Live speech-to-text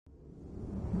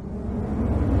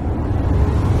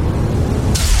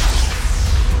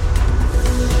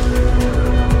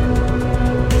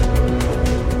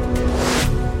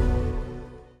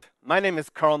My name is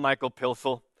Carl Michael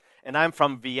Pilsel, and I'm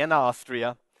from Vienna,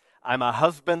 Austria. I'm a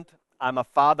husband, I'm a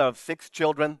father of 6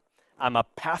 children, I'm a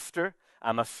pastor,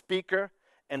 I'm a speaker,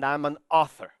 and I'm an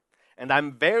author. And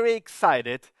I'm very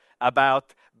excited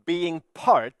about being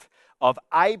part of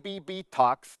IBB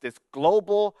Talks, this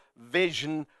global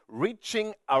vision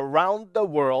reaching around the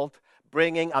world,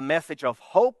 bringing a message of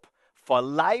hope for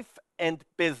life and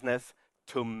business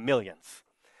to millions.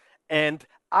 And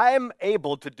I'm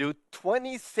able to do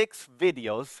 26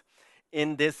 videos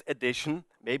in this edition.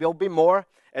 Maybe it'll be more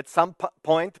at some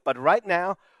point, but right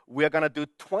now we're going to do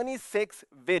 26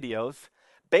 videos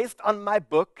based on my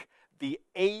book, The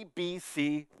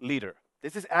ABC Leader.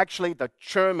 This is actually the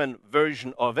German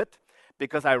version of it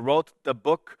because I wrote the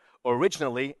book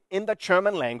originally in the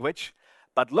German language,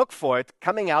 but look for it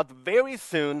coming out very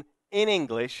soon in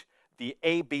English, The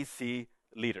ABC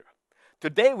Leader.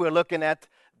 Today we're looking at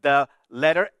the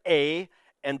letter A,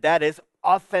 and that is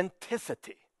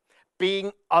authenticity.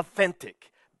 Being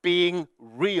authentic, being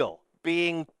real,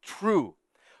 being true.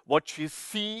 What you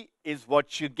see is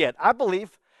what you get. I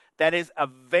believe that is a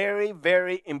very,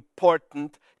 very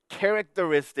important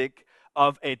characteristic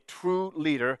of a true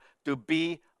leader, to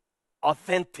be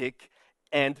authentic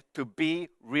and to be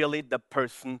really the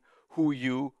person who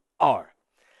you are.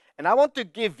 And I want to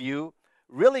give you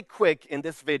really quick in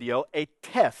this video a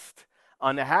test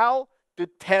on how to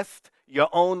test your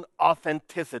own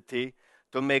authenticity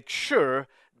to make sure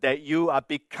that you are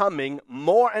becoming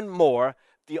more and more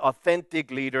the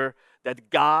authentic leader that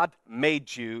God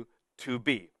made you to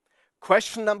be.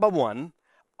 Question number 1,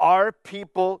 are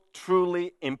people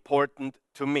truly important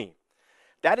to me?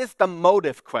 That is the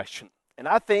motive question. And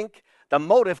I think the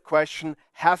motive question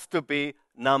has to be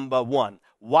number 1.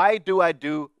 Why do I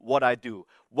do what I do?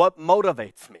 What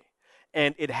motivates me?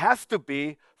 And it has to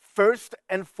be first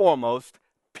and foremost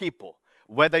people.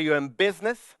 Whether you're in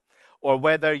business or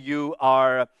whether you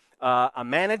are a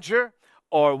manager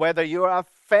or whether you're a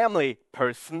family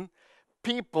person,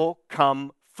 people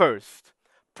come first.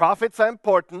 Profits are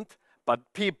important,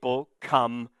 but people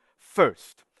come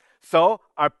first. So,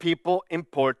 are people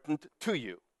important to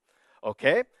you?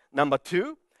 Okay. Number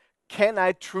 2, can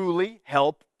I truly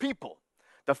help people?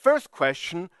 The first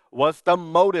question was the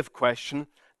motive question.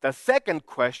 The second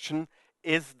question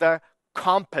is the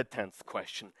competence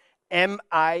question. Am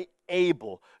I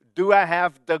able? Do I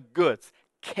have the goods?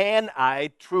 Can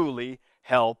I truly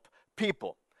help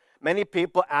people? Many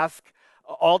people ask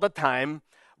all the time,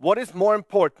 what is more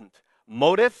important,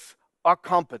 motives or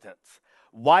competence?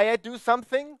 Why I do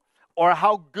something or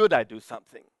how good I do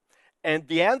something? And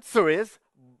the answer is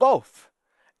both.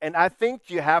 And I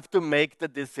think you have to make the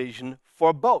decision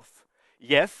for both.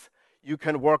 Yes, you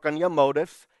can work on your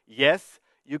motives. Yes,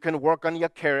 you can work on your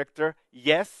character.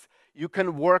 Yes, you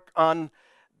can work on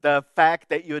the fact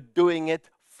that you're doing it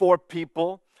for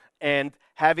people and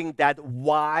having that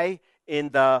why in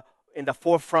the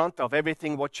forefront of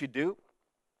everything what you do.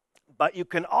 But you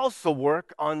can also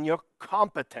work on your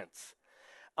competence,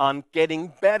 on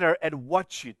getting better at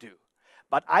what you do.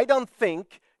 But I don't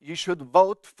think you should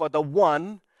vote for the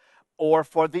one or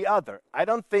for the other. I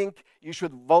don't think you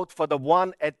should vote for the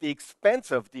one at the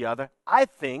expense of the other.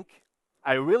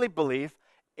 I really believe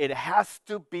it has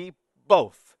to be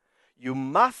both. You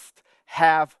must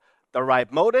have the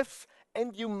right motives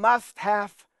and you must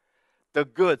have the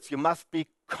goods. You must be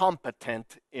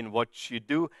competent in what you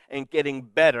do and getting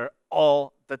better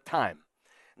all the time.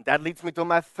 And that leads me to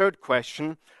my third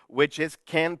question, which is,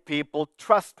 can people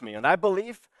trust me? And I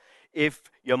believe if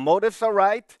your motives are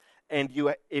right and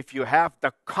if you have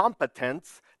the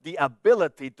competence, the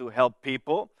ability to help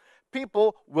people,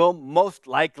 people will most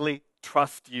likely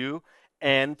trust you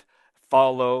and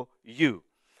follow you.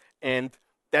 And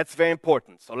that's very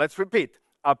important. So let's repeat.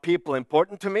 Are people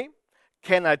important to me?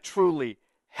 Can I truly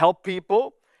help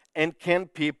people? And can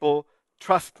people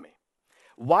trust me?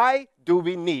 Why do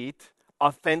we need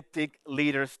authentic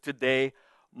leaders today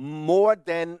more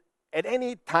than at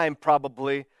any time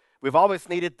probably? We've always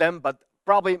needed them, but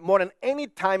probably more than any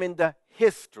time in the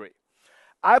history.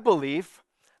 I believe,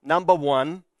 number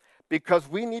 1, because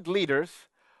we need leaders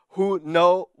who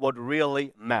know what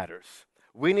really matters.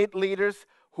 We need leaders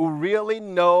who really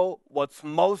know what's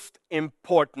most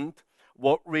important,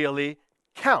 what really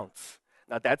counts.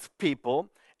 Now, that's people,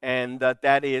 and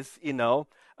that is,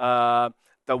 the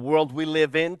world we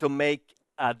live in, to make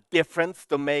a difference,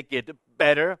 to make it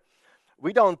better.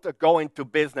 We don't go into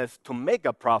business to make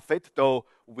a profit, though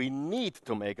we need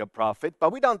to make a profit,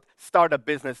 but we don't start a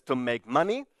business to make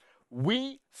money.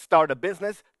 We start a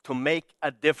business to make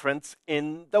a difference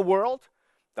in the world.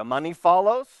 The money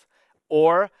follows,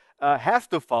 or has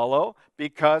to follow,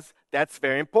 because That's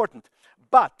very important.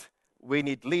 But we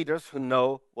need leaders who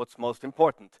know what's most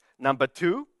important. Number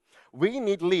two, we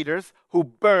need leaders who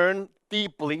burn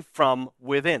deeply from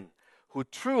within, who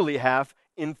truly have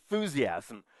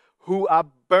enthusiasm, who are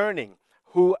burning,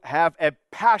 who have a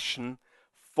passion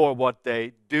for what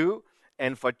they do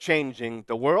and for changing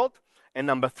the world. And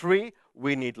number three,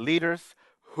 we need leaders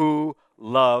who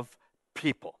love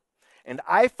people. And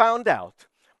I found out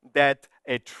that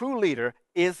a true leader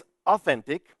is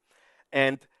authentic,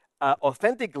 and an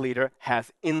authentic leader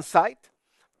has insight,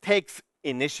 takes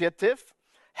initiative,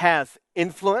 has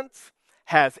influence,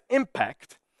 has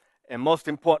impact, and most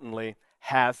importantly,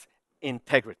 has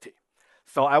integrity.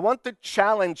 So I want to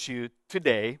challenge you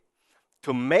today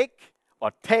to make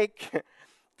or take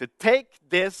to take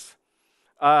this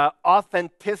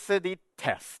authenticity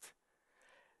test.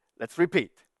 Let's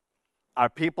repeat. Are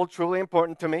people truly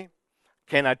important to me?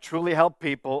 Can I truly help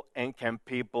people? And can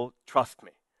people trust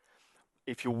me?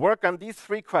 If you work on these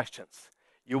three questions,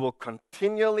 you will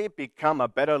continually become a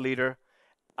better leader,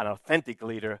 an authentic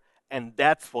leader, and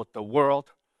that's what the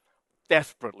world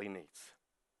desperately needs.